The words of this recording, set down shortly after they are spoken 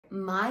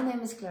my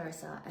name is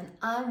Clarissa and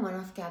I'm one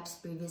of CAP's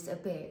previous au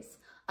pairs.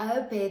 I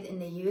au paired in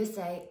the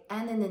USA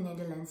and in the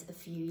Netherlands a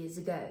few years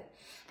ago.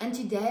 And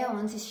today I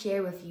want to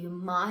share with you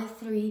my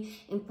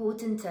 3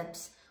 important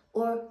tips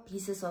or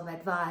pieces of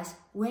advice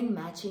when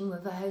matching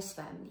with a host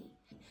family.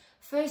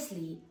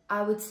 Firstly,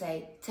 I would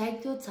say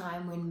take your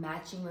time when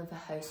matching with a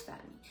host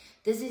family.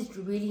 This is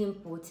really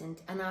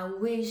important, and I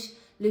wish,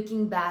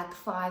 looking back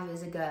 5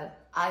 years ago,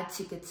 I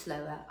took it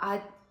slower.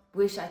 I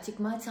wish I took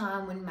my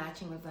time when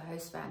matching with a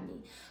host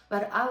family,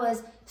 but I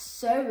was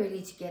so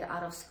ready to get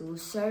out of school,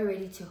 so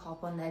ready to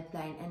hop on that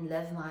plane and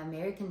live my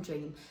American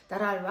dream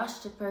that I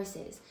rushed the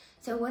process.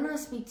 So when I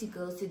speak to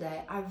girls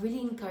today, I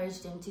really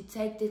encourage them to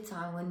take their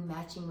time when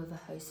matching with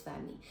a host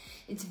family.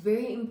 It's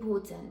very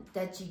important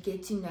that you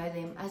get to know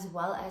them as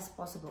well as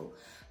possible,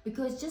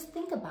 because just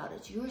think about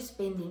it, you're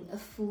spending a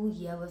full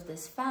year with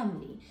this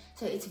family.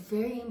 So it's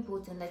very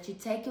important that you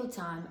take your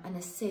time and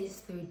assess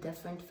through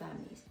different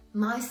families.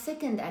 My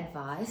second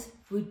advice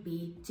would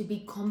be to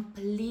be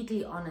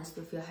completely honest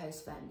with your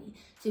host family,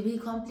 to be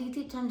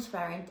completely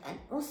transparent and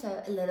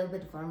also a little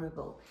bit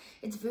vulnerable.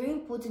 It's very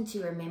important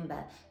to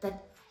remember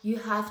that you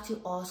have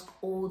to ask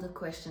all the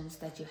questions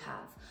that you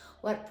have.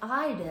 What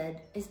I did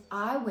is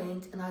I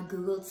went and I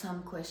googled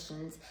some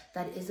questions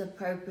that is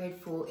appropriate,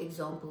 for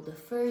example, the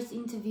first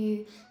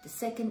interview, the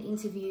second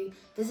interview.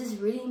 This is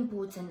really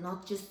important,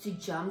 not just to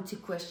jump to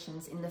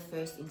questions in the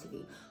first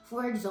interview.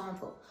 For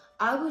example,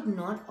 I would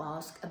not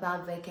ask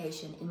about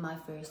vacation in my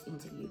first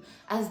interview,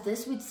 as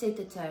this would set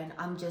the tone,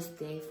 I'm just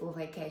there for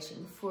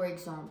vacation. For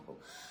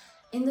example,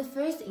 in the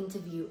first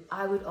interview,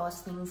 I would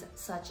ask things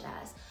such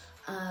as,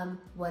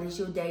 what is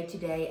your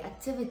day-to-day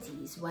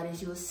activities? What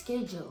is your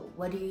schedule?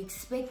 What do you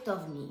expect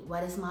of me?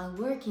 What is my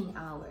working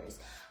hours?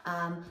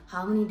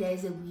 How many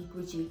days a week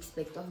would you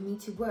expect of me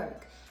to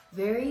work?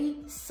 Very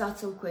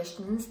subtle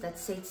questions that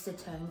sets the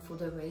tone for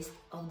the rest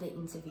of the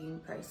interviewing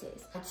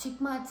process. I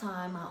took my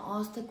time, I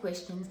asked the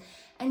questions,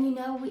 and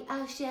we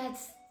actually had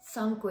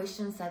some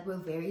questions that were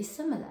very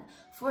similar.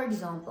 For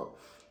example,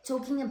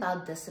 talking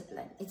about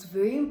discipline, it's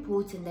very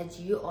important that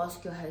you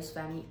ask your host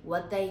family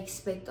what they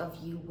expect of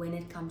you when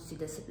it comes to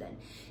discipline.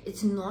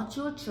 It's not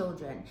your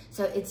children,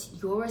 so it's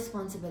your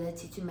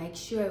responsibility to make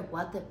sure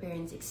what the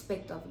parents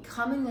expect of you.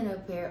 Becoming an au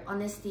pair,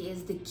 honesty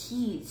is the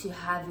key to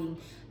having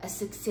a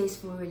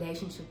successful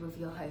relationship with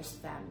your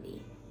host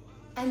family.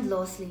 And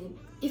lastly,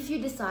 if you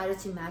decided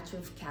to match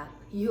with CAP,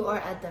 you are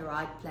at the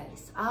right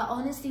place. I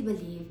honestly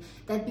believe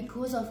that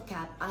because of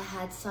CAP, I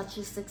had such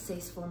a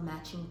successful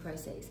matching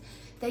process.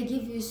 They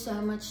give you so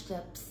much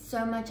tips,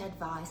 so much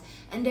advice,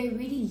 and they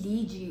really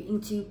lead you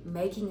into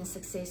making a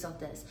success of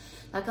this.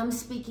 Like, I'm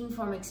speaking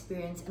from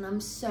experience, and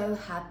I'm so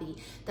happy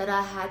that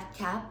I had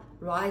CAP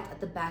right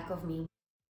at the back of me.